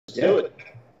Do it.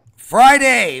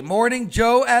 Friday morning,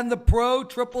 Joe and the Pro,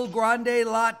 triple grande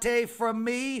latte from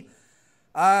me.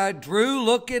 Drew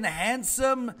looking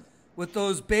handsome with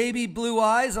those baby blue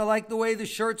eyes. I like the way the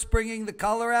shirt's bringing the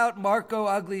color out. Marco,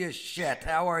 ugly as shit.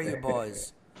 How are you,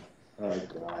 boys? Oh,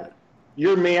 God.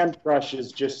 Your man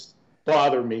crushes just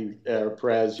bother me,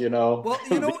 Prez, you know. Well,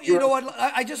 you know what?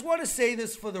 I just want to say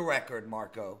this for the record,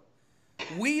 Marco.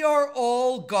 We are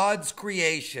all God's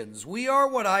creations. We are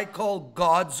what I call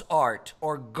God's art,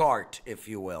 or Gart, if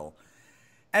you will.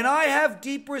 And I have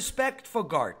deep respect for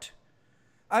Gart.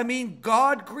 I mean,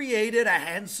 God created a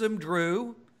handsome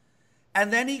Drew,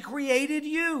 and then he created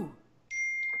you.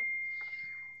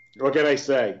 What can I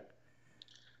say?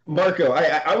 Marco,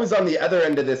 I was on the other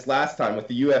end of this last time with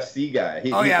the UFC guy.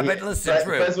 But listen,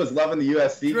 Drew. Prez was loving the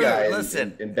UFC Drew, guy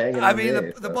listen, and banging I on mean,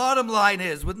 me, the bottom line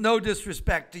is, with no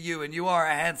disrespect to you, and you are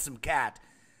a handsome cat,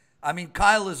 I mean,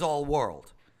 Kyle is all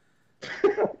world.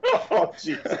 Oh,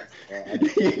 Jesus.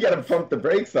 You got to pump the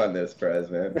brakes on this, Prez,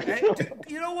 man.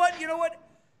 You know what?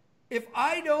 If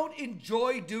I don't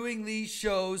enjoy doing these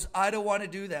shows, I don't want to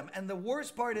do them. And the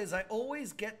worst part is I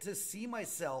always get to see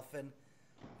myself, and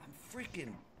I'm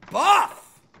freaking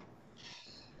buff.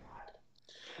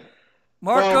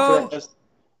 Marco,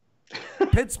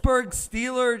 Pittsburgh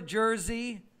Steeler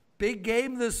jersey, big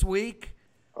game this week.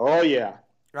 Oh, yeah.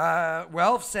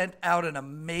 Ralph sent out an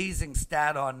amazing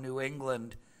stat on New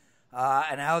England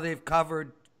and how they've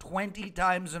covered 20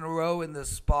 times in a row in this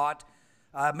spot.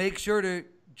 Make sure to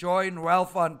join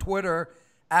Ralph on Twitter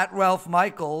at Ralph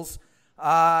Michaels.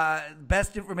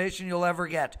 Best information you'll ever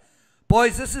get.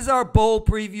 Boys, this is our bowl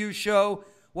preview show.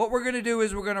 What we're going to do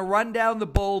is we're going to run down the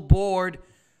bowl board.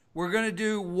 We're going to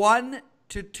do 1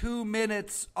 to 2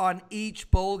 minutes on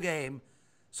each bowl game.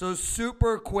 So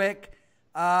super quick.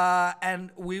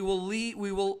 And we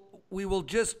will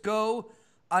just go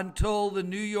until the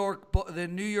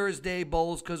New Year's Day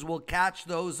bowls, because we'll catch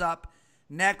those up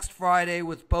next Friday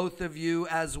with both of you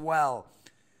as well.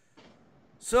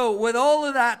 So with all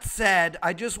of that said,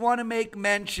 I just want to make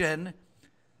mention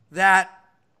that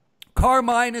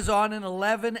Carmine is on an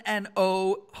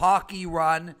 11-0 hockey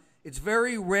run. It's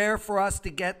very rare for us to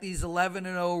get these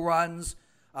 11-0 runs.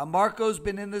 Marco's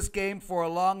been in this game for a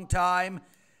long time.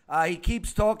 He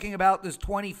keeps talking about this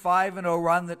 25-0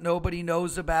 run that nobody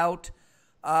knows about.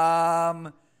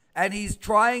 And he's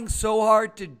trying so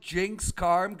hard to jinx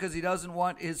Carm because he doesn't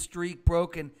want his streak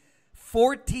broken.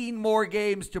 14 more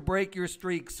games to break your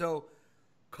streak, so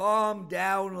calm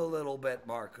down a little bit,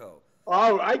 Marco.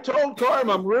 Oh, I told Carm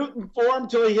I'm rooting for him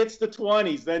till he hits the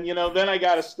 20s. Then, then I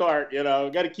got to start,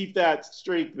 got to keep that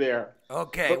streak there.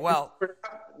 Okay, well.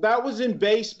 That was in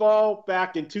baseball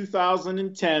back in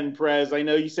 2010, Prez. I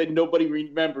know you said nobody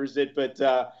remembers it, but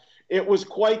it was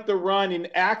quite the run. And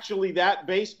actually, that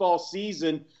baseball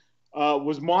season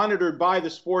was monitored by the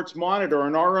Sports Monitor,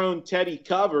 and our own Teddy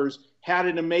Covers had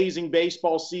an amazing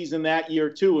baseball season that year,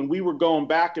 too. And we were going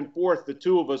back and forth, the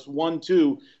two of us,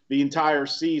 1-2 the entire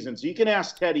season. So you can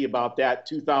ask Teddy about that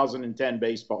 2010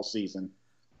 baseball season.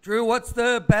 Drew, what's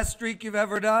the best streak you've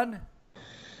ever done?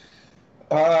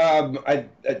 I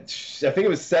think it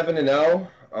was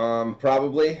 7-0,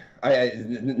 probably.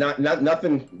 Not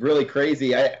nothing really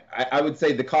crazy. I would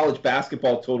say the college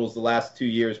basketball totals the last 2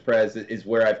 years, Prez, is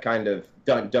where I've kind of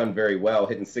done very well,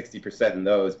 hitting 60% in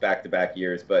those back-to-back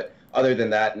years. But other than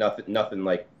that, nothing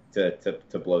like to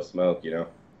blow smoke,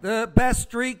 The best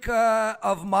streak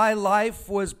of my life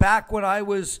was back when I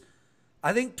was,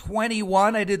 I think,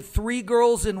 21. I did 3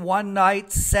 girls in one night,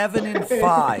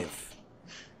 7-5.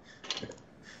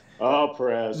 Oh,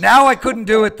 Prez. Now I couldn't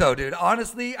do it, though, dude.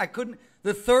 Honestly, I couldn't.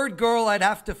 The third girl, I'd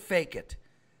have to fake it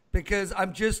because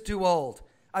I'm just too old.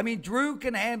 I mean, Drew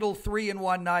can handle 3 in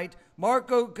one night.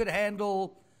 Marco could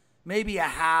handle maybe a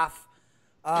half.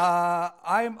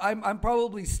 I'm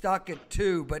probably stuck at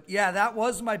 2. But, yeah, that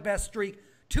was my best streak.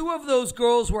 2 of those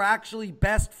girls were actually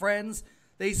best friends.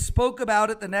 They spoke about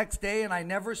it the next day, and I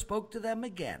never spoke to them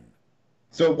again.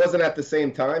 So it wasn't at the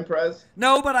same time, Prez?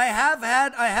 No, but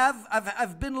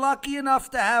I've been lucky enough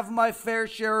to have my fair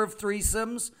share of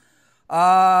threesomes.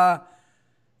 Not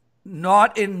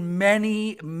in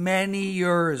many, many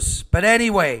years. But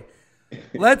anyway,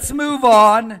 let's move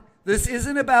on. This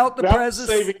isn't about the Prez's.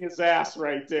 Saving his ass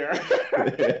right there.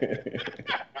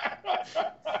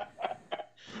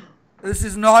 This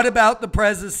is not about the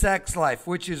Prez's sex life,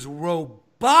 which is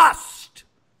robust.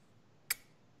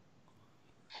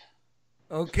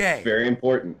 Okay. It's very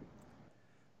important.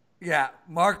 Yeah,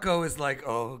 Marco is like,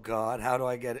 oh, God, how do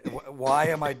I get it? Why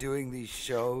am I doing these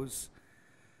shows?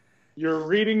 You're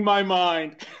reading my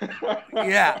mind.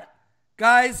 Yeah.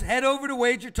 Guys, head over to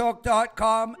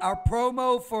wagertalk.com.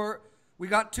 We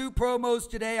got 2 promos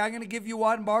today. I'm going to give you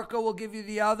one. Marco will give you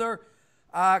the other.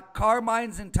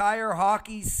 Carmine's entire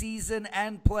hockey season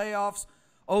and playoffs,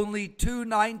 only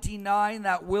 $2.99.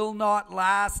 That will not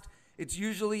last. It's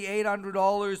usually $800,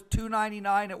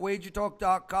 $2.99 at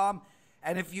wagertalk.com.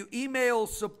 And if you email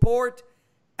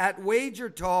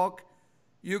support@wagertalk,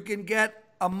 you can get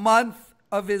a month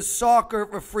of his soccer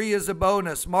for free as a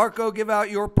bonus. Marco, give out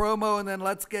your promo and then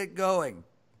let's get going.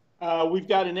 We've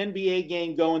got an NBA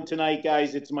game going tonight,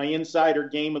 guys. It's my insider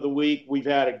game of the week. We've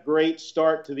had a great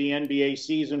start to the NBA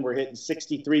season. We're hitting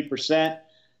 63%.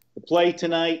 The play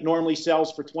tonight normally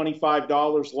sells for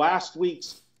 $25. Last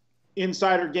week's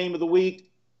insider game of the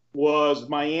week was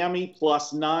Miami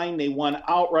 +9. They won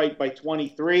outright by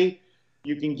 23.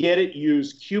 You can get it.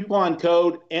 Use coupon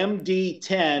code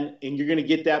MD10, and you're going to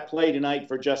get that play tonight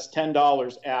for just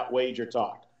 $10 at Wager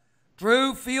Talk.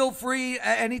 Drew, feel free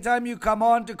anytime you come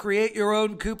on to create your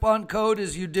own coupon code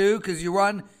as you do, because you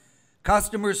run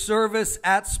customer service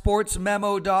at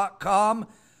sportsmemo.com.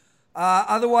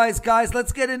 Otherwise, guys,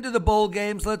 let's get into the bowl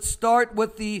games. Let's start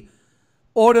with the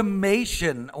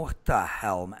automation. What the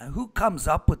hell, man? Who comes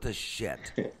up with this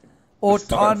shit?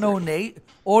 Autonation?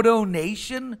 What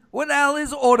the hell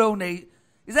is autonation?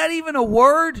 Is that even a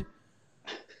word?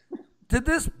 Did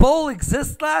this bowl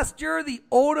exist last year? The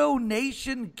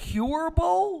Autonation Cure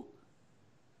Bowl?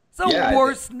 It's the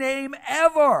worst name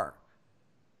ever.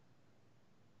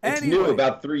 It's new,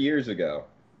 about 3 years ago.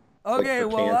 Okay,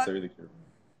 well,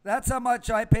 that's how much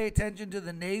I pay attention to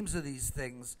the names of these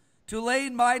things.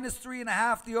 Tulane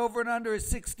 -3.5. The over and under is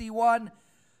 61.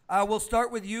 We'll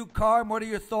start with you, Carm. What are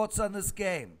your thoughts on this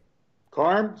game?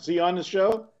 Carm, is he on the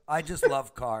show? I just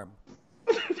love Carm.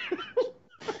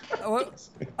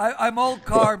 I'm all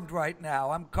carmed right now.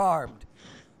 I'm carmed.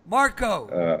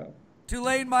 Marco,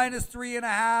 Tulane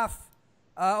 -3.5.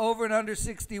 Over and under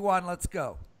 61. Let's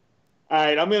go. All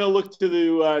right, I'm going to look to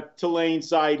the Tulane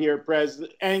side here, Prez.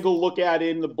 Angle look at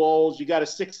in the bowls. You got a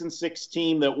 6-6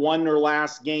 team that won their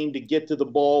last game to get to the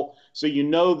bowl, so you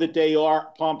know that they are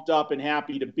pumped up and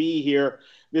happy to be here.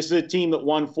 This is a team that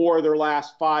won 4 of their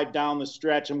last 5 down the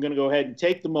stretch. I'm going to go ahead and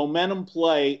take the momentum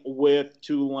play with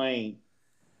Tulane.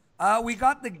 We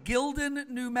got the Gildan,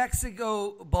 New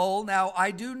Mexico Bowl. Now,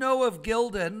 I do know of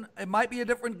Gildan. It might be a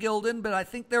different Gildan, but I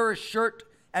think they're a shirt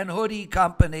and hoodie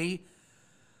company.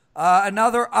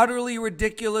 Another utterly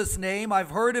ridiculous name. I've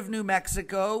heard of New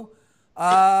Mexico.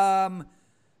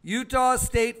 Utah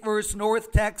State versus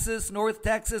North Texas. North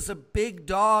Texas, a big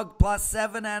dog,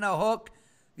 +7 and a hook.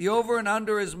 The over and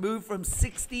under has moved from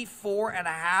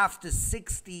 64.5 to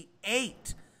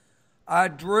 68.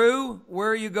 Drew, where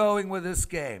are you going with this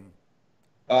game?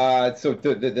 So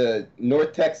the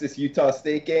North Texas Utah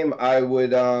State game, I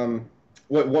would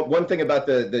one thing about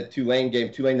the Tulane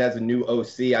game, Tulane has a new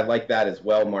OC. I like that as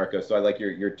well, Marco. So I like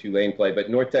your Tulane play. But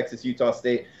North Texas Utah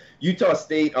State,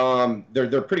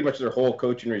 they're pretty much their whole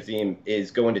coaching regime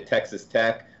is going to Texas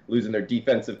Tech, losing their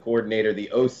defensive coordinator.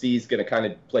 The OC is going to kind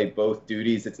of play both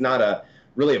duties. It's not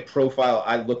really a profile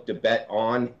I look to bet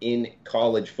on in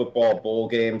college football bowl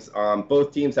games.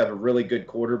 Both teams have really good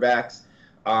quarterbacks.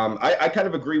 I kind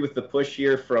of agree with the push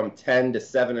here from 10 to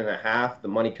 7.5, the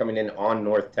money coming in on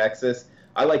North Texas.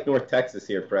 I like North Texas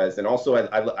here, Prez. And also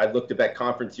I look to bet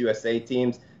Conference USA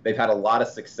teams. They've had a lot of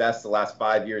success the last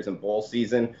 5 years in bowl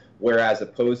season, whereas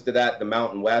opposed to that, the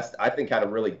Mountain West, I think, had a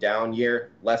really down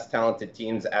year, less talented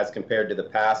teams as compared to the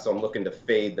past, so I'm looking to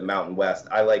fade the Mountain West.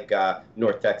 I like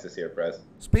North Texas here, Prez.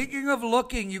 Speaking of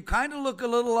looking, you kind of look a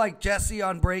little like Jesse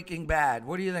on Breaking Bad.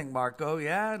 What do you think, Marco?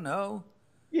 Yeah, no?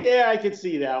 Yeah, I could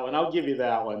see that one. I'll give you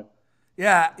that one.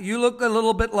 Yeah, you look a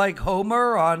little bit like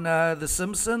Homer on The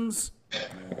Simpsons.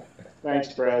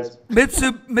 Thanks, Prez.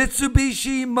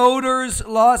 Mitsubishi Motors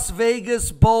Las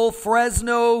Vegas Bowl,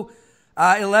 Fresno,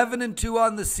 11-2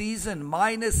 on the season,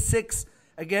 -6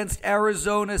 against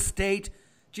Arizona State.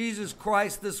 Jesus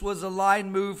Christ, this was a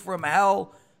line move from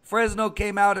hell. Fresno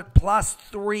came out at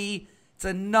 +3. It's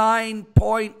a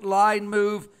 9-point line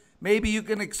move. Maybe you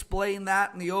can explain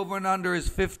that, and the over and under is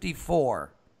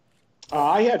 54.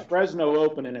 I had Fresno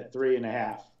opening at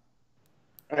 3.5.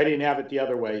 I didn't have it the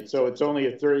other way, so it's only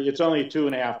a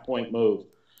 2.5 point move.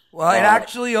 Well, it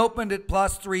actually opened at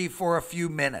 +3 for a few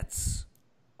minutes.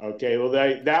 Okay, well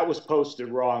that was posted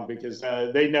wrong because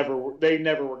they never were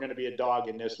going to be a dog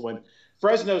in this one.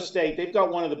 Fresno State, they've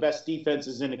got one of the best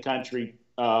defenses in the country,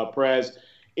 Prez.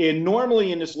 And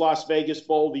normally in this Las Vegas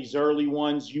Bowl, these early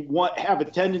ones, you have a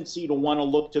tendency to want to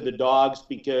look to the dogs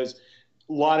because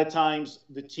a lot of times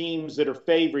the teams that are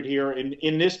favored here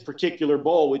in this particular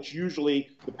bowl, which usually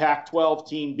the Pac-12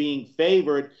 team being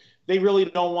favored, they really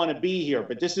don't want to be here.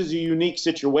 But this is a unique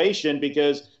situation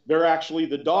because they're actually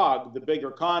the dog, the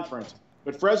bigger conference.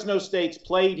 But Fresno State's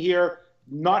played here,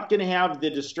 not going to have the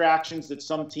distractions that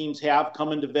some teams have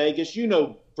coming to Vegas. You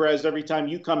know, Prez, every time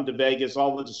you come to Vegas,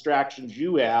 all the distractions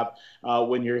you have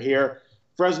when you're here.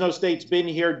 Fresno State's been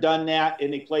here, done that,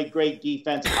 and they played great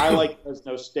defense. I like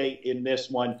Fresno State in this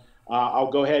one.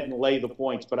 I'll go ahead and lay the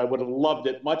points, but I would have loved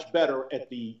it much better at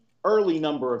the early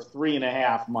number of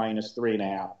 3.5 minus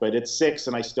 3.5. But it's 6,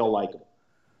 and I still like it.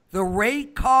 The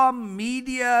Raycom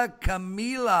Media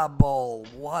Camila Bowl.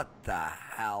 What the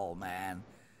hell, man?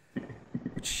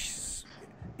 Jeez.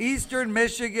 Eastern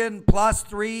Michigan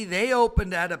 +3. They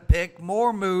opened at a pick.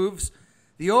 More moves.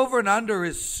 The over and under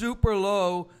is super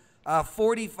low.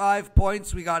 45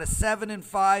 points. We got a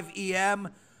 7-5 EM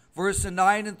versus a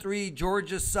 9-3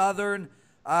 Georgia Southern.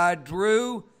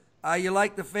 Drew, you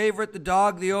like the favorite, the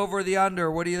dog, the over, the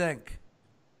under? What do you think?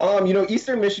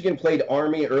 Eastern Michigan played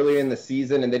Army earlier in the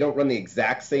season, and they don't run the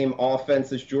exact same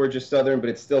offense as Georgia Southern, but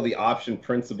it's still the option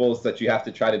principles that you have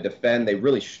to try to defend. They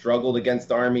really struggled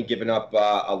against Army, giving up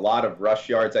a lot of rush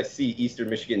yards. I see Eastern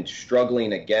Michigan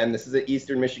struggling again. This is an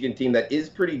Eastern Michigan team that is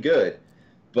pretty good,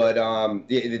 but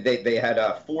they had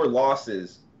 4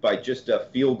 losses by just a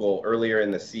field goal earlier in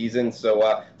the season.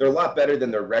 So they're a lot better than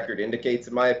their record indicates,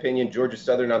 in my opinion. Georgia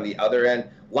Southern on the other end,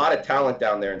 a lot of talent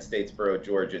down there in Statesboro,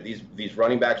 Georgia. These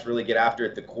running backs really get after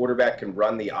it. The quarterback can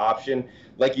run the option.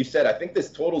 Like you said, I think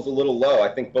this total's a little low. I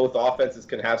think both offenses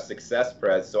can have success,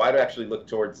 Prez. So I'd actually look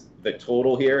towards the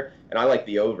total here, and I like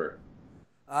the over.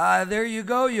 There you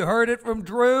go. You heard it from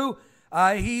Drew.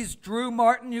 He's Drew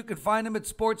Martin. You can find him at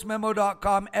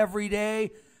sportsmemo.com every day.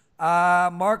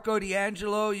 Marco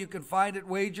D'Angelo, you can find at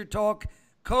Wager Talk,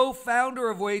 co-founder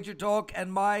of Wager Talk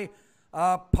and my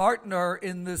partner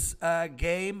in this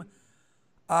game.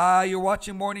 You're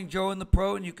watching Morning Joe and the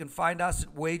Pro, and you can find us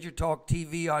at Wager Talk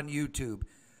TV on YouTube.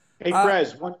 Hey,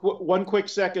 Prez, one quick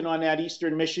second on that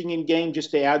Eastern Michigan game, just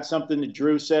to add something that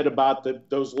Drew said about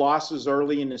those losses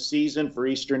early in the season for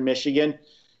Eastern Michigan.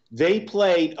 They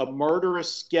played a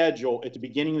murderous schedule at the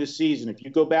beginning of the season. If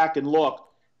you go back and look,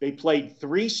 they played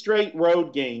 3 straight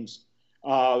road games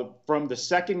from the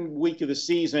second week of the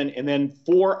season, and then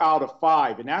 4 out of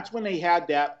 5. And that's when they had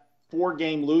that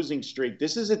 4-game losing streak.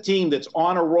 This is a team that's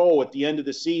on a roll at the end of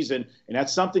the season, and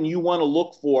that's something you want to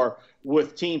look for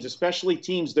with teams, especially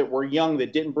teams that were young,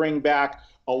 that didn't bring back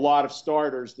a lot of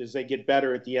starters as they get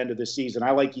better at the end of the season.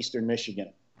 I like Eastern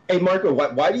Michigan. Hey, Marco,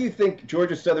 why do you think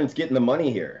Georgia Southern's getting the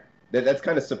money here? That's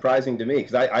kind of surprising to me,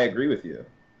 because I agree with you.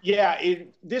 Yeah,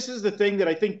 this is the thing that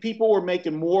I think people were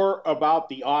making more about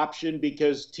the option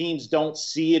because teams don't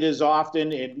see it as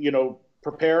often and,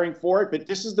 preparing for it. But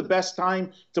this is the best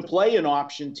time to play an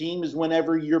option team is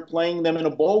whenever you're playing them in a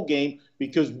bowl game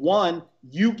because, one,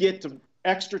 you get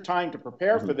extra time to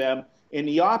prepare for them, and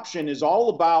the option is all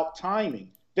about timing.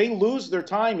 They lose their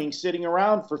timing sitting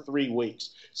around for 3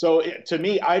 weeks. So, to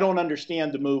me, I don't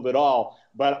understand the move at all,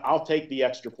 but I'll take the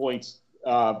extra points,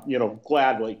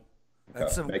 gladly.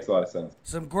 Makes a lot of sense.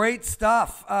 Some great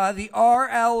stuff. The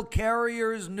RL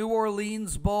Carriers New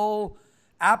Orleans Bowl,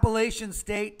 Appalachian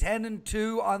State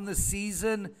 10-2 on the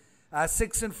season,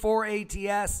 6-4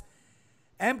 ATS.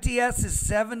 MTS is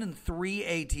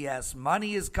 7-3 ATS.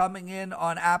 Money is coming in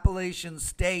on Appalachian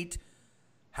State.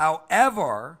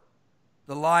 However,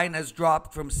 the line has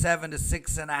dropped from 7 to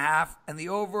 6.5, and the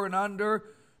over and under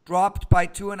dropped by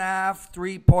 2.5,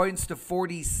 3 points to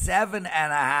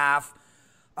 47.5.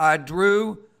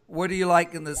 Drew, what do you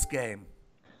like in this game?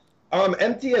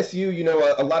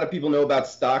 MTSU, a lot of people know about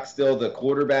Stockstill, the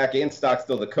quarterback, and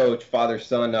Stockstill, the coach,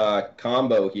 father-son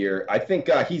combo here. I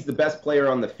think he's the best player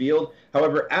on the field.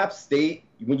 However, App State,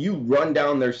 when you run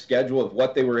down their schedule of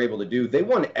what they were able to do, they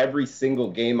won every single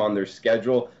game on their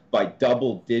schedule by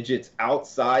double digits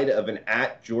outside of an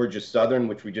at Georgia Southern,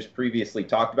 which we just previously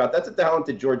talked about. That's a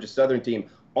talented Georgia Southern team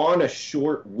on a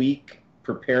short week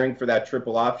preparing for that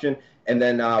triple option. And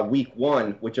then week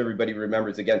 1, which everybody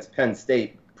remembers, against Penn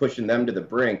State, pushing them to the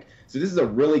brink. So this is a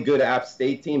really good App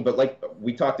State team. But like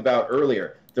we talked about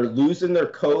earlier, they're losing their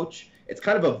coach. It's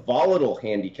kind of a volatile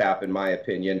handicap, in my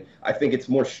opinion. I think it's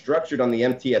more structured on the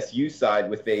MTSU side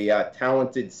with a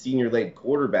talented senior-led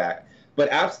quarterback. But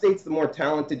App State's the more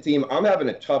talented team. I'm having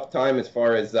a tough time as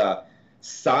far as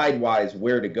side-wise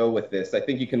where to go with this. I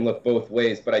think you can look both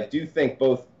ways. But I do think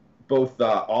both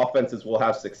offenses will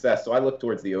have success, so I look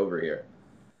towards the over here.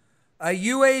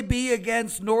 UAB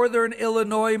against Northern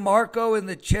Illinois, Marco in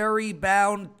the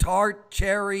cherry-bound tart,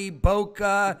 cherry,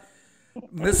 Boca,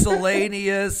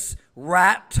 miscellaneous,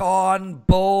 Raton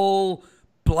Bowl,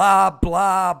 blah,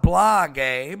 blah, blah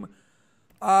game.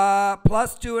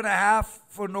 Plus 2.5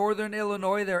 for Northern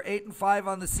Illinois. They're 8-5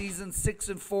 on the season,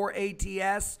 6-4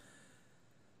 ATS.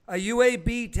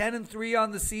 UAB 10-3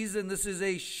 on the season. This is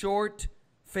a short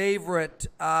favorite.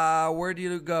 Where do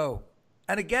you go?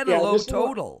 And again, a low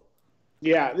total.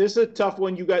 Yeah, this is a tough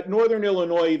one. You got Northern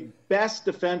Illinois, best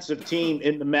defensive team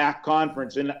in the MAC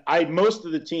conference, and most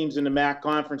of the teams in the MAC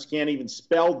conference can't even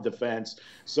spell defense,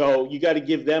 so you got to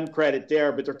give them credit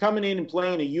there. But they're coming in and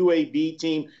playing a UAB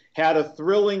team, had a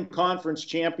thrilling conference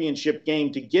championship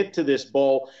game to get to this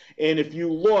bowl, and if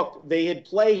you look, they had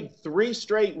played 3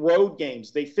 straight road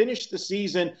games. They finished the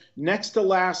season next to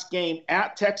last game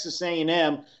at Texas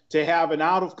A&M to have an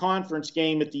out-of-conference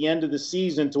game at the end of the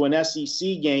season to an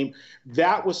SEC game.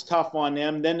 That was tough on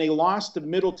them. Then they lost to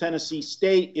Middle Tennessee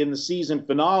State in the season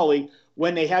finale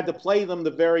when they had to play them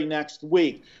the very next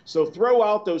week. So throw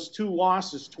out those 2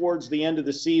 losses towards the end of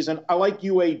the season. I like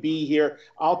UAB here.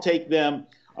 I'll take them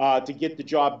to get the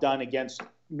job done against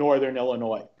Northern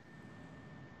Illinois.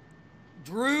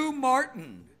 Drew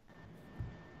Martin.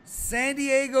 San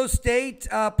Diego State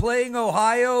playing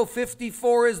Ohio.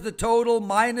 54 is the total,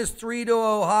 -3 to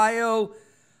Ohio.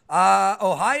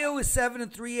 Ohio is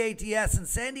 7-3 ATS, and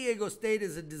San Diego State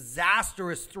is a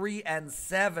disastrous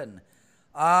 3-7.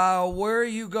 Where are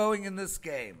you going in this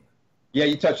game? Yeah,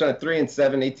 you touched on it.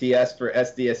 3-7 ATS for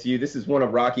SDSU. This is one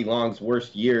of Rocky Long's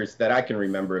worst years that I can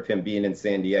remember of him being in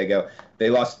San Diego. They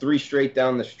lost 3 straight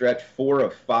down the stretch, 4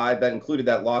 of 5. That included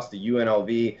that loss to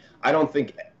UNLV. I don't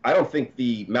think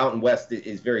the Mountain West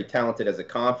is very talented as a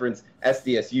conference.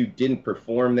 SDSU didn't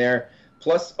perform there.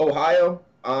 Plus Ohio,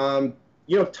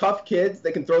 tough kids.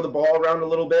 They can throw the ball around a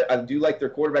little bit. I do like their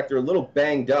quarterback. They're a little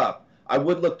banged up. I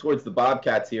would look towards the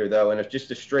Bobcats here, though, and it's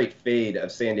just a straight fade of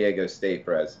San Diego State,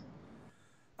 Prez.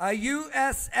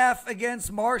 USF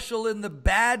against Marshall in the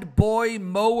Bad Boy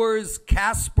Mowers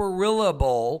Casparilla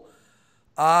Bowl.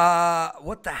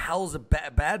 What the hell's a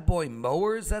Bad Boy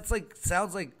Mowers? That's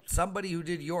sounds like somebody who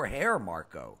did your hair,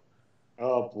 Marco.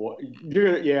 Oh boy,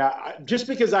 yeah. Just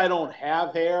because I don't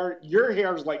have hair, your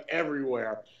hair's like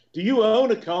everywhere. Do you own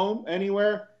a comb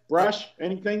anywhere? Brush?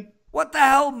 Anything? What the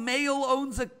hell? Male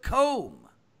owns a comb.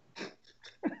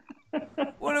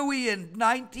 What are we in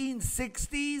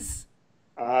 1960s?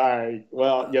 All right.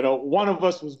 Well, one of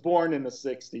us was born in the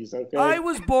 60s, okay? I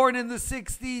was born in the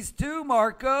 60s too,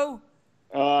 Marco.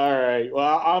 All right.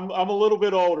 Well, I'm a little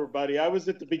bit older, buddy. I was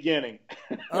at the beginning.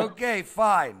 Okay,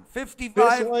 fine.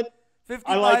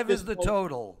 55 is the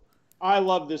total. I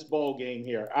love this bowl game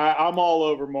here. I'm all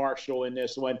over Marshall in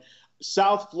this one.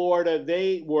 South Florida,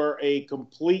 they were a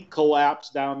complete collapse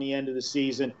down the end of the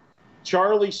season.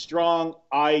 Charlie Strong,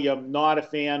 I am not a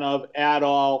fan of at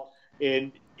all.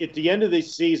 And at the end of the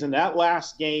season, that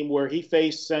last game where he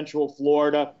faced Central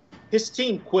Florida, his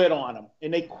team quit on him.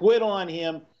 And they quit on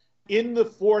him in the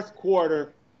 4th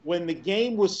quarter when the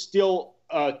game was still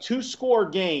a 2-score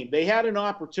game. They had an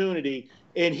opportunity,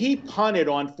 and he punted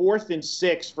on 4th and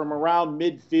 6 from around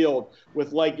midfield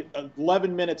with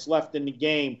 11 minutes left in the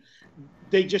game.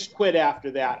 They just quit after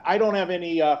that. I don't have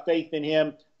any faith in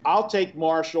him. I'll take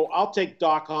Marshall. I'll take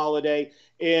Doc Holliday.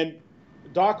 And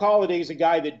Doc Holliday is a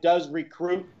guy that does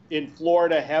recruit in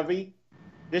Florida heavy.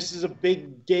 This is a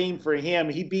big game for him.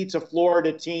 He beats a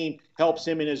Florida team, helps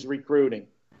him in his recruiting.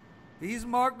 He's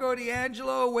Marco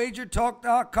D'Angelo,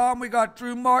 WagerTalk.com. We got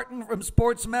Drew Martin from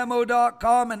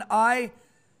SportsMemo.com, and I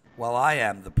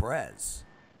am the Prez.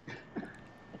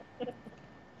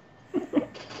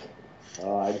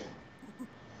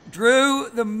 Drew,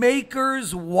 the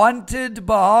Makers Wanted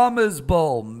Bahamas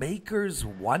Bowl. Makers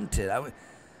Wanted.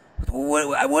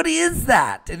 What is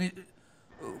that? And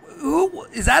who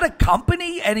is that? A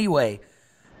company? Anyway,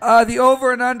 the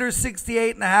over and under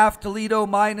 68.5. Toledo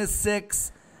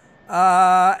 -6.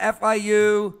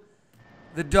 FIU,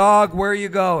 the dog. Where are you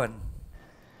going?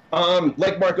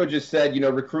 Like Marco just said,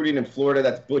 recruiting in Florida,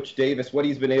 that's Butch Davis. What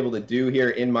he's been able to do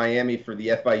here in Miami for the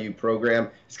FIU program,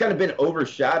 he's kind of been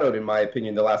overshadowed, in my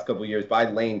opinion, the last couple of years by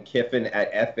Lane Kiffin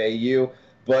at FAU.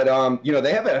 But,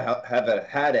 they have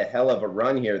had a hell of a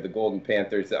run here, the Golden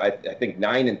Panthers. I think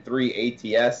 9-3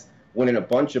 ATS, winning a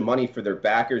bunch of money for their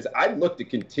backers. I'd look to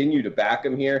continue to back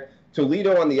them here.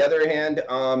 Toledo, on the other hand,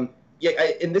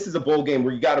 and this is a bowl game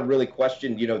where you got to really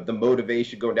question, the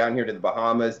motivation going down here to the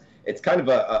Bahamas. It's kind of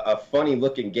a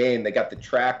funny-looking game. They got the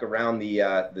track around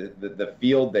the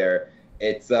field there.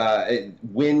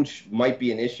 Wind might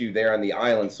be an issue there on the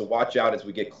island, so watch out as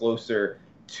we get closer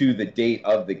to the date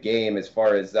of the game. As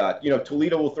far as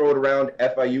Toledo will throw it around,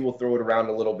 FIU will throw it around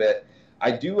a little bit. I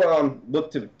do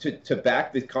look to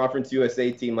back the Conference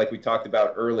USA team like we talked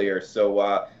about earlier.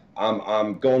 So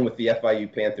I'm going with the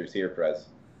FIU Panthers here, Prez.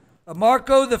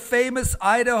 Marco, the famous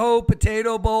Idaho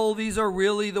Potato Bowl. These are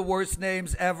really the worst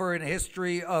names ever in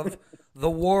history of the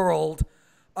world.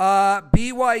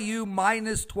 BYU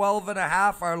minus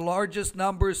 12.5, our largest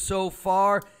numbers so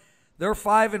far. They're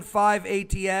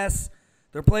 5-5 ATS.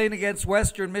 They're playing against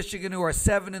Western Michigan, who are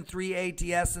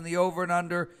 7-3 ATS, and the over and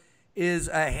under is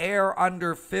a hair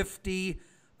under 50,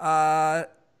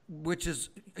 which is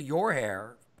your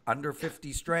hair, under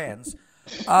 50 strands.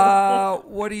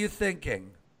 What are you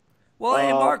thinking? Well,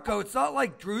 hey, Marco, it's not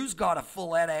like Drew's got a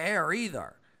full head of hair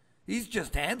either. He's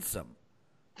just handsome.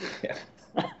 Yeah.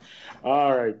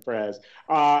 All right, Prez.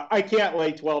 I can't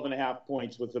lay 12.5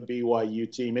 points with the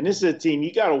BYU team. And this is a team,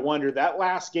 you got to wonder, that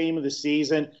last game of the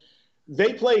season,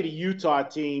 they played a Utah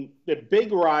team, the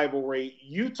big rivalry.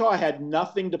 Utah had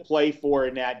nothing to play for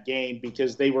in that game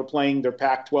because they were playing their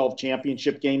Pac-12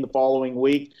 championship game the following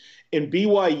week. And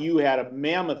BYU had a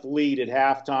mammoth lead at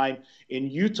halftime, and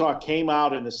Utah came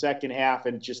out in the second half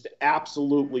and just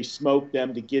absolutely smoked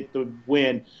them to get the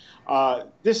win.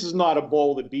 This is not a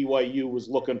bowl that BYU was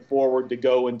looking forward to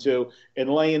go into and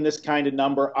laying this kind of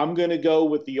number. I'm going to go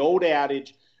with the old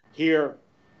adage here.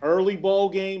 Early bowl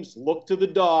games, look to the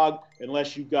dog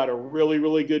unless you've got a really,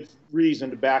 really good reason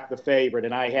to back the favorite,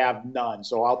 and I have none.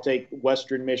 So I'll take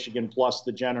Western Michigan plus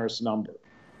the generous number.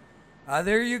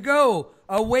 There you go.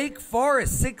 Wake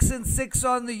Forest, 6-6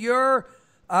 on the year,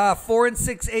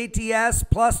 4-6 ATS,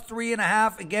 plus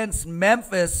 3.5 against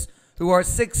Memphis, who are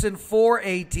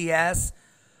 6-4 ATS.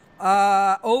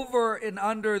 Over and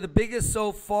under, the biggest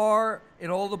so far in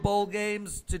all the bowl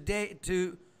games to date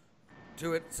to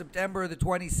September the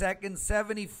 22nd,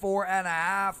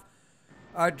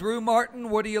 74.5. Drew Martin,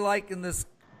 what do you like in this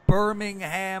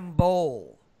Birmingham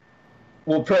Bowl?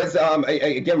 Well, Prez,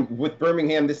 again, with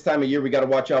Birmingham this time of year, we got to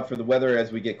watch out for the weather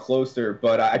as we get closer.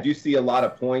 But I do see a lot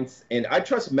of points, and I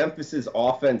trust Memphis's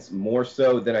offense more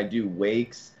so than I do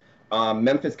Wake's.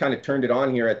 Memphis kind of turned it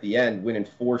on here at the end, winning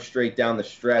 4 straight down the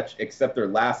stretch, except their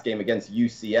last game against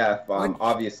UCF.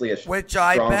 Obviously, which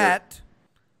I bet.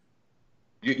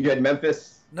 You had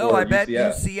Memphis? No, I bet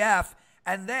UCF,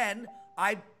 and then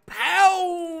I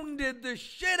pounded the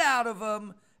shit out of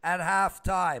them at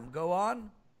halftime. Go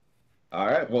on. All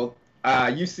right. Well,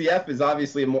 UCF is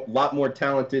obviously a lot more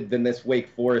talented than this Wake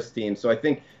Forest team. So I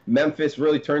think Memphis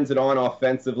really turns it on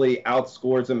offensively,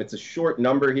 outscores them. It's a short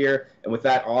number here. And with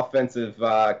that offensive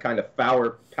kind of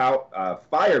firepower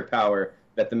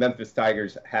that the Memphis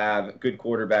Tigers have, good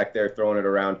quarterback there throwing it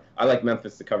around. I like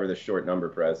Memphis to cover this short number,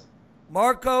 Prez.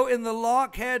 Marco in the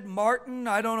Lockheed Martin.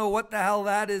 I don't know what the hell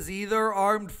that is either.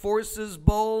 Armed Forces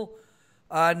Bowl.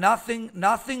 Nothing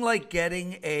like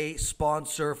getting a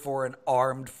sponsor for an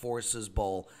Armed Forces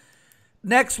Bowl.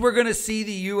 Next, we're going to see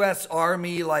the U.S.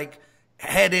 Army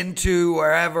head into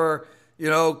wherever,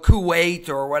 Kuwait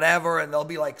or whatever, and they'll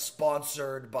be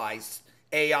sponsored by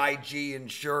AIG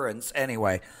Insurance.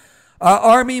 Anyway,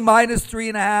 Army minus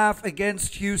 3.5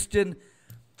 against Houston.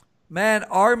 Man,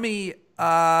 Army,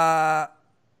 I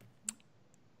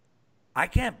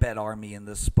can't bet Army in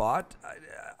this spot.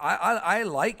 I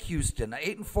like Houston.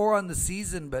 8-4 on the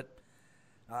season, but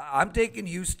I'm taking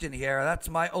Houston here. That's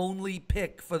my only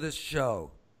pick for this show.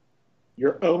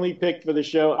 Your only pick for the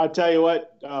show? I'll tell you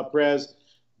what, Prez,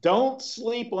 don't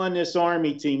sleep on this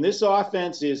Army team. This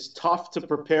offense is tough to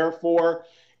prepare for,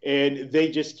 and they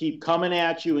just keep coming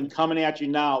at you and coming at you.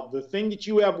 Now, the thing that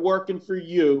you have working for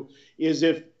you is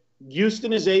if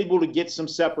Houston is able to get some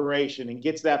separation and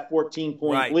gets that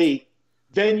 14-point lead,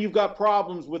 then you've got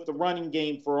problems with the running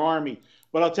game for Army.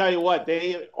 But I'll tell you what,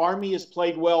 Army has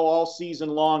played well all season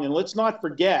long. And let's not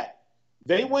forget,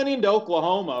 they went into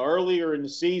Oklahoma earlier in the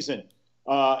season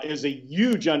as a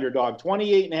huge underdog,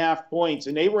 28.5 points,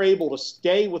 and they were able to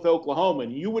stay with Oklahoma.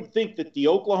 And you would think that the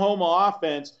Oklahoma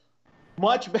offense,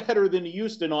 much better than the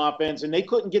Houston offense, and they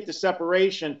couldn't get the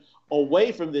separation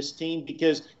away from this team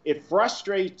because it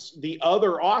frustrates the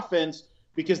other offense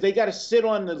because they got to sit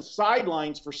on the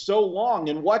sidelines for so long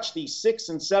and watch these 6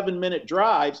 and 7 minute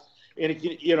drives, and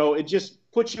it just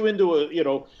puts you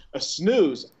into a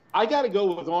snooze. I got to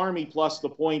go with Army plus the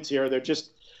points here. They're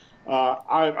just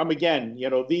I'm again,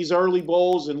 these early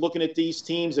bowls and looking at these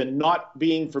teams and not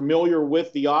being familiar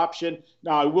with the option.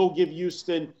 Now I will give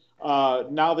Houston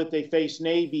now that they face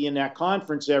Navy in that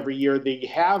conference every year,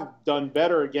 they have done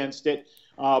better against it.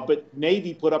 But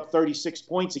Navy put up 36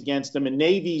 points against them, and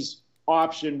Navy's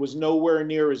option was nowhere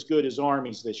near as good as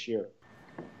Army's this year.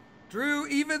 Drew,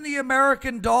 even the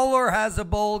American Dollar has a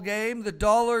bowl game, the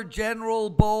Dollar General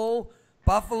Bowl,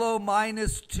 Buffalo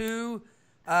 -2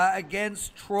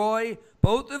 against Troy.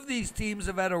 Both of these teams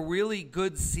have had a really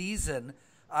good season.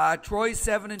 Troy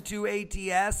 7-2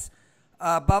 ATS.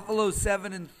 Buffalo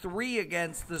 7-3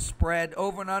 against the spread.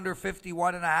 Over and under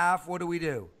 51.5. What do we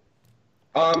do?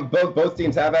 Both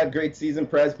teams have had great season,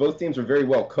 Prez. Both teams are very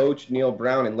well coached, Neil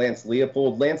Brown and Lance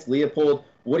Leopold. Lance Leopold,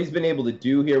 what he's been able to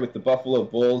do here with the Buffalo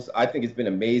Bulls, I think has been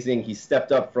amazing. He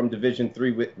stepped up from Division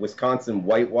III with Wisconsin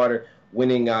Whitewater,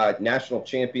 winning national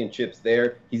championships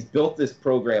there. He's built this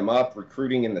program up,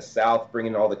 recruiting in the South,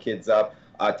 bringing all the kids up.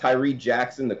 Tyree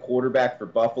Jackson, the quarterback for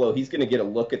Buffalo, he's going to get a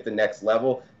look at the next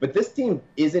level. But this team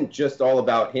isn't just all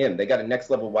about him. They got a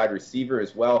next-level wide receiver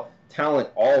as well, talent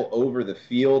all over the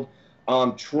field.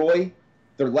 Troy,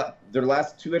 their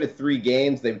last 2 out of 3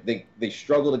 games, they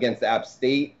struggled against App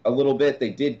State a little bit. They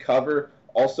did cover.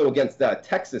 Also against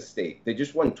Texas State. They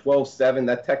just won 12-7.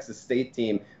 That Texas State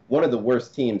team, one of the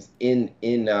worst teams in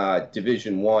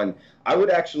Division I. I would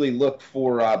actually look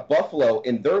for Buffalo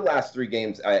in their last 3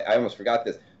 games. I almost forgot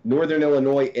this. Northern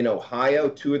Illinois and Ohio,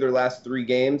 2 of their last 3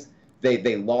 games.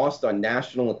 They lost on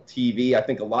national TV. I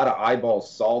think a lot of eyeballs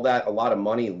saw that. A lot of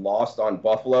money lost on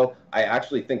Buffalo. I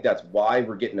actually think that's why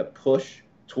we're getting a push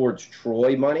towards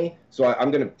Troy money. So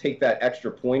I'm going to take that extra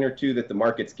point or 2 that the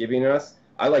market's giving us.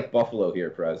 I like Buffalo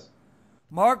here, Prez.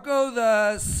 Marco,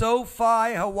 the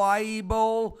SoFi Hawaii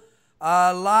Bowl,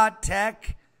 La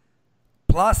Tech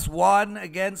 +1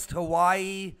 against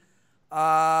Hawaii.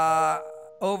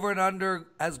 Over and under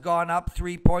has gone up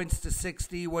 3 points to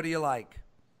 60. What do you like?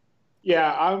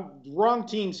 Yeah, I'm wrong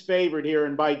team's favorite here,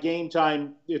 and by game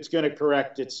time, it's going to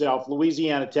correct itself.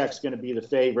 Louisiana Tech's going to be the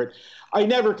favorite. I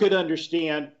never could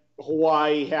understand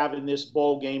Hawaii having this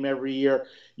bowl game every year.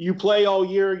 You play all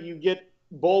year, you get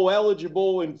bowl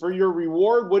eligible, and for your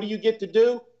reward, what do you get to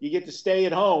do? You get to stay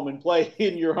at home and play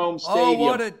in your home stadium. Oh,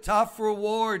 what a tough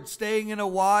reward, staying in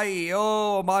Hawaii.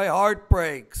 Oh, my heart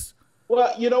breaks.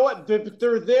 Well, you know what?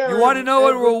 They're there. You want to know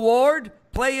a reward?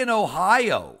 Play in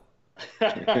Ohio.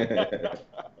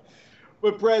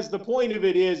 But, Prez, the point of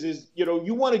it is you know,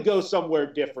 you want to go somewhere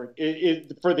different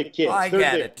for the kids. I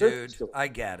get it, dude. I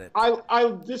get it.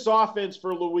 This offense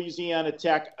for Louisiana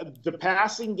Tech, the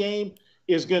passing game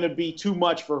is going to be too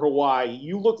much for Hawaii.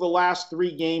 You look the last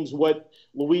 3 games, what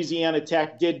Louisiana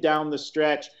Tech did down the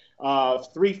stretch,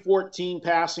 314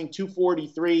 passing,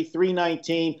 243,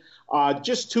 319,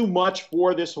 just too much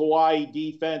for this Hawaii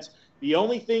defense. The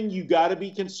only thing you got to be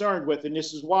concerned with, and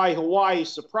this is why Hawaii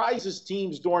surprises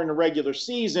teams during the regular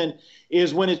season,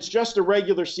 is when it's just a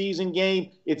regular season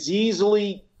game, it's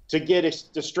easily to get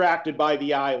distracted by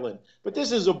the island. But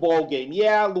this is a bowl game.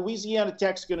 Yeah, Louisiana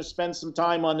Tech's going to spend some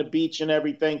time on the beach and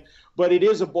everything, but it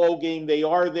is a bowl game. They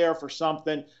are there for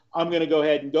something. I'm going to go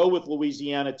ahead and go with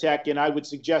Louisiana Tech, and I would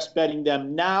suggest betting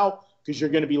them now because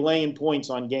you're going to be laying points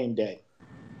on game day.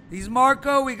 He's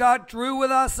Marco. We got Drew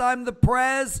with us. I'm the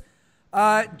Prez.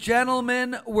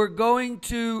 Gentlemen, we're going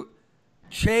to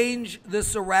change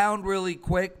this around really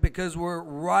quick because we're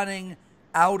running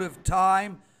out of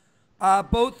time.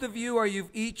 Both of you, are you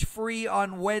each free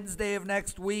on Wednesday of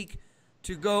next week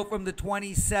to go from the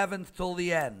 27th till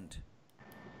the end?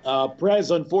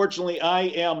 Prez, unfortunately, I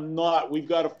am not. We've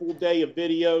got a full day of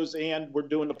videos, and we're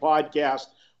doing the podcast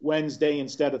Wednesday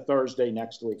instead of Thursday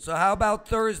next week. So how about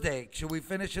Thursday? Should we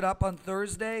finish it up on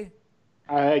Thursday?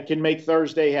 I can make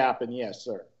Thursday happen, yes,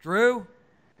 sir. Drew?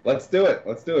 Let's do it.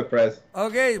 Let's do it, Prez.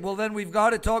 Okay, well then we've got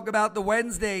to talk about the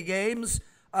Wednesday games.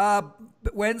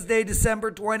 Wednesday,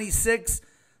 December 26th,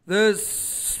 the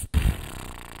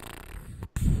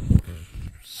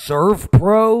Serve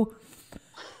Pro.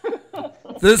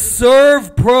 The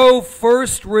Serve Pro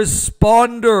First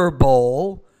Responder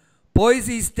Bowl.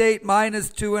 Boise State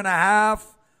 -2.5.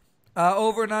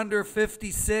 Over and under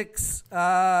 56.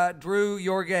 Drew,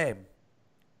 your game.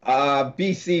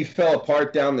 BC fell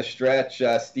apart down the stretch.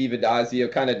 Steve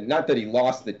Adazio, kind of, not that he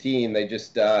lost the team, they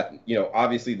just,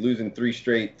 obviously losing three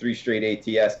straight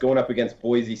ATS, going up against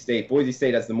Boise State. Boise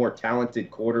State has the more talented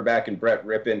quarterback in Brett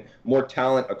Rippon, more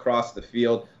talent across the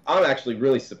field. I'm actually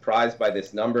really surprised by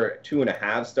this number.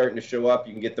 2.5 starting to show up.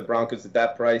 You can get the Broncos at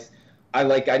that price. I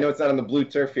know it's not on the blue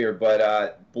turf here,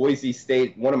 but Boise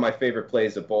State, one of my favorite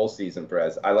plays of bowl season,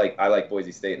 Prez. I like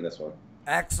Boise State in this one.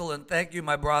 Excellent. Thank you,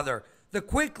 my brother. The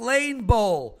Quick Lane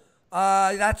Bowl.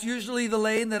 That's usually the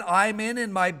lane that I'm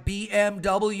in my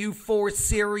BMW 4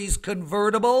 Series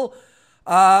convertible.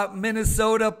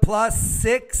 Minnesota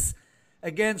 +6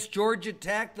 against Georgia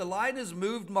Tech. The line has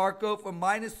moved, Marco, from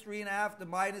 -3.5 to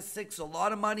 -6. A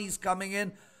lot of money's coming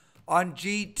in on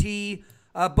GT.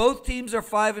 Both teams are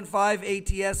 5-5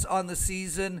 ATS on the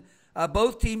season.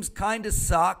 Both teams kind of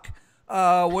suck.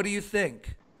 What do you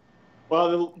think?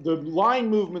 Well, the line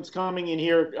movement's coming in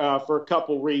here for a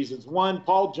couple reasons. One,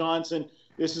 Paul Johnson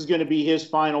This is going to be his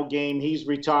final game. He's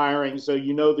retiring, so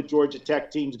you know the Georgia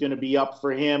Tech team's going to be up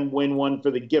for him, win one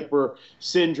for the Gipper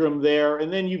syndrome there.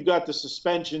 And then you've got the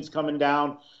suspensions coming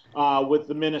down with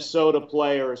the Minnesota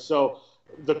players. So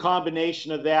the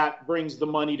combination of that brings the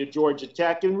money to Georgia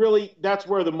Tech, and really that's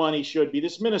where the money should be.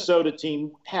 This Minnesota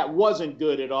team wasn't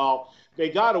good at all. They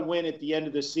got a win at the end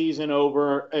of the season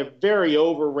over a very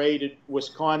overrated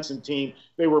Wisconsin team.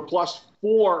 They were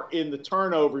 +4 in the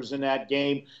turnovers in that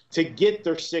game to get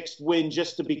their 6th win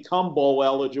just to become bowl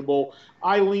eligible.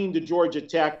 I lean to Georgia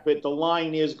Tech, but the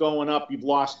line is going up. You've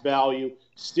lost value.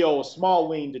 Still a small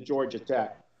lean to Georgia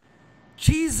Tech.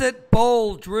 Cheez-It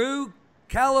Bowl, Drew.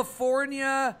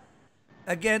 California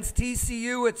against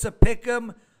TCU. It's a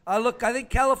pick'em. Look, I think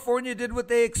California did what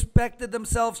they expected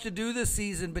themselves to do this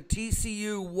season, but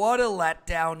TCU, what a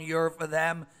letdown year for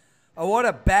them. What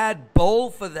a bad bowl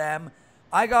for them.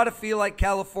 I got to feel like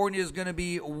California is going to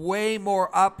be way more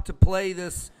up to play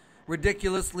this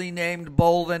ridiculously named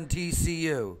bowl than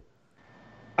TCU.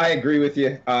 I agree with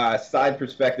you. Side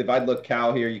perspective, I'd look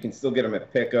Cal here. You can still get them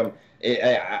at pick'em.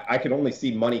 I can only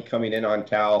see money coming in on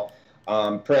Cal.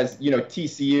 Prez,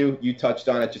 TCU, you touched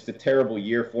on it, just a terrible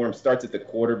year for him. Starts at the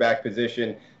quarterback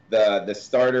position. The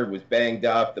starter was banged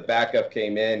up. The backup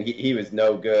came in. He was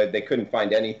no good. They couldn't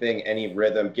find anything, any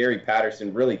rhythm. Gary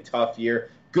Patterson, really tough year.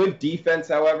 Good defense,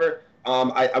 however.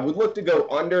 I would look to go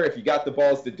under, if you got the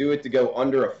balls to do it, to go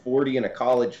under a 40 in a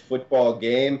college football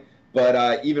game.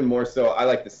 But even more so, I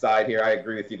like the side here. I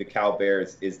agree with you. The Cal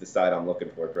Bears is the side I'm looking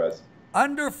for, Prez.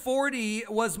 Under 40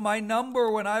 was my number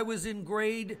when I was in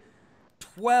grade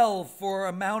 12 for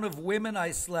amount of women I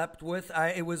slept with.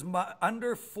 It was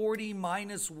under 40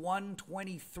 minus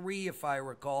 123, if I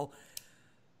recall.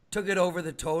 Took it over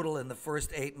the total in the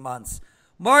first 8 months.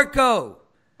 Marco,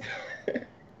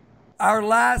 our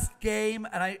last game,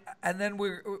 and then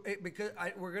we're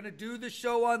going to do the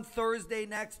show on Thursday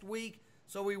next week,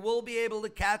 so we will be able to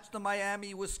catch the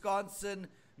Miami, Wisconsin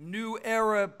New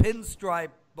Era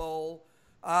Pinstripe Bowl.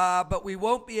 But we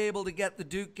won't be able to get the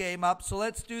Duke game up. So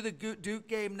let's do the Duke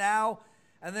game now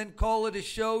and then call it a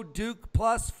show. Duke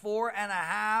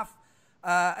 +4.5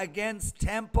 against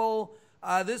Temple.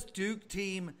 This Duke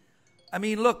team, I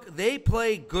mean, look, they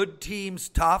play good teams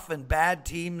tough and bad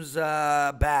teams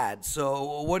bad.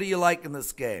 So what do you like in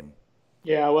this game?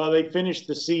 Yeah, well, they finished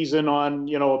the season on,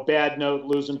 a bad note,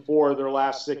 losing 4 of their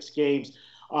last 6 games.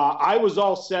 I was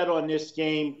all set on this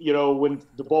game, when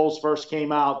the Bulls first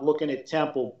came out, looking at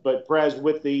Temple. But, Prez,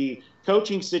 with the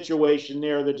coaching situation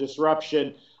there, the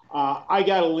disruption, I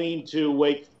got to lean to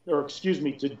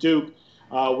Duke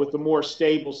with the more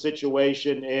stable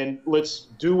situation. And let's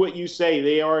do what you say.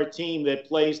 They are a team that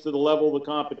plays to the level of the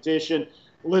competition.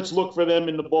 Let's look for them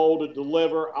in the bowl to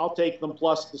deliver. I'll take them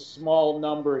plus the small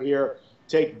number here.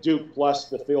 Take Duke plus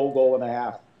the field goal and a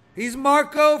half. He's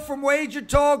Marco from Wager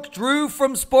Talk, Drew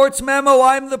from Sports Memo.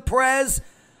 I'm the Prez.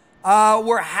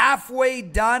 We're halfway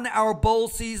done our bowl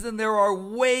season. There are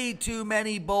way too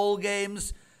many bowl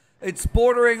games. It's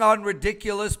bordering on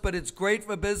ridiculous, but it's great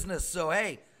for business. So,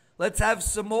 hey, let's have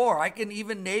some more. I can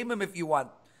even name them if you want.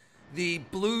 The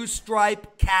Blue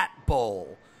Stripe Cat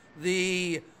Bowl.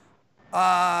 The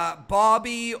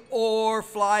Bobby Orr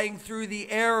Flying Through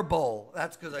the Air Bowl.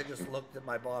 That's because I just looked at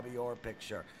my Bobby Orr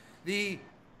picture. The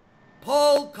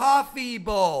Paul Coffee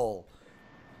Bowl.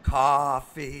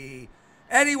 Coffee.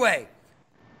 Anyway,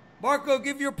 Marco,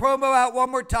 give your promo out one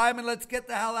more time and let's get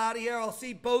the hell out of here. I'll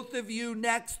see both of you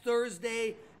next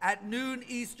Thursday at noon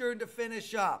Eastern to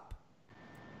finish up.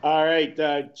 All right.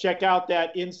 Check out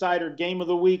that Insider Game of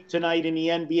the Week tonight in the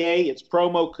NBA. It's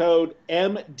promo code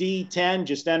MD10.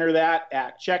 Just enter that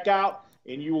at checkout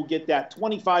and you will get that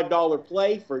 $25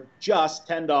 play for just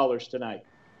 $10 tonight.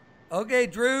 Okay,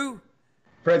 Drew.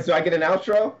 Prez, do I get an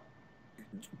outro?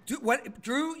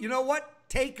 Drew, you know what?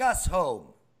 Take us home.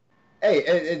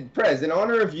 Hey, Prez, in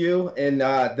honor of you and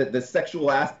the sexual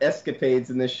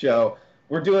escapades in this show,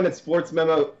 we're doing a Sports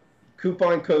Memo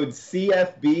coupon code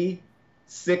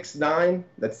CFB69.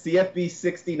 That's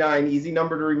CFB69, easy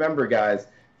number to remember, guys,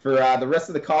 for the rest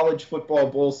of the college football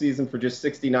bowl season for just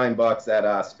 $69 at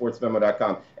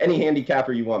sportsmemo.com. Any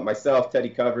handicapper you want, myself, Teddy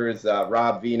Covers,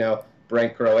 Rob Vino,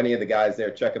 Brent Crow, any of the guys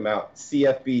there, check them out.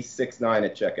 CFB69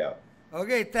 at checkout.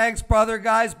 Okay, thanks, brother.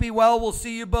 Guys, be well. We'll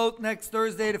see you both next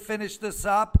Thursday to finish this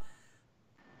up.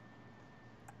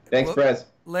 Thanks, Prez.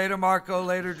 Later, Marco.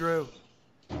 Later, Drew.